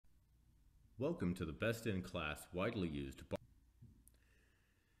Welcome to the best-in-class, widely used bar.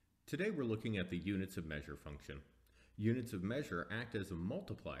 Today we're looking at the units of measure function. Units of measure act as a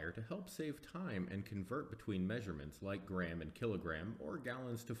multiplier to help save time and convert between measurements like gram and kilogram or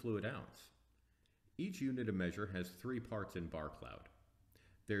gallons to fluid ounce. Each unit of measure has three parts in BarCloud.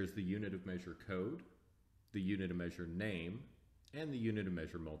 There's the unit of measure code, the unit of measure name, and the unit of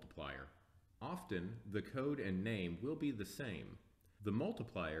measure multiplier. Often, the code and name will be the same. The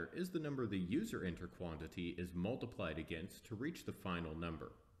multiplier is the number the user enter quantity is multiplied against to reach the final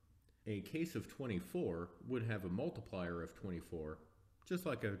number. A case of 24 would have a multiplier of 24, just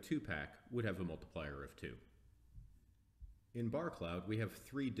like a 2-pack would have a multiplier of 2. In BarCloud, we have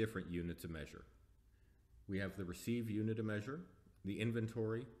three different units of measure. We have the receive unit of measure, the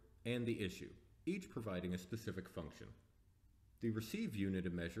inventory, and the issue, each providing a specific function. The receive unit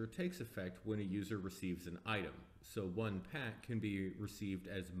of measure takes effect when a user receives an item, so one pack can be received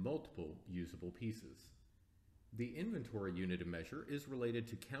as multiple usable pieces. The inventory unit of measure is related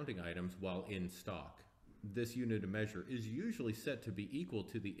to counting items while in stock. This unit of measure is usually set to be equal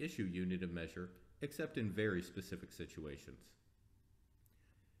to the issue unit of measure, except in very specific situations.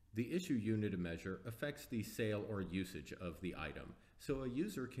 The issue unit of measure affects the sale or usage of the item, so a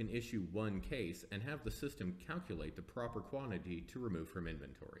user can issue one case and have the system calculate the proper quantity to remove from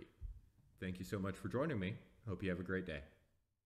inventory. Thank you so much for joining me. Hope you have a great day.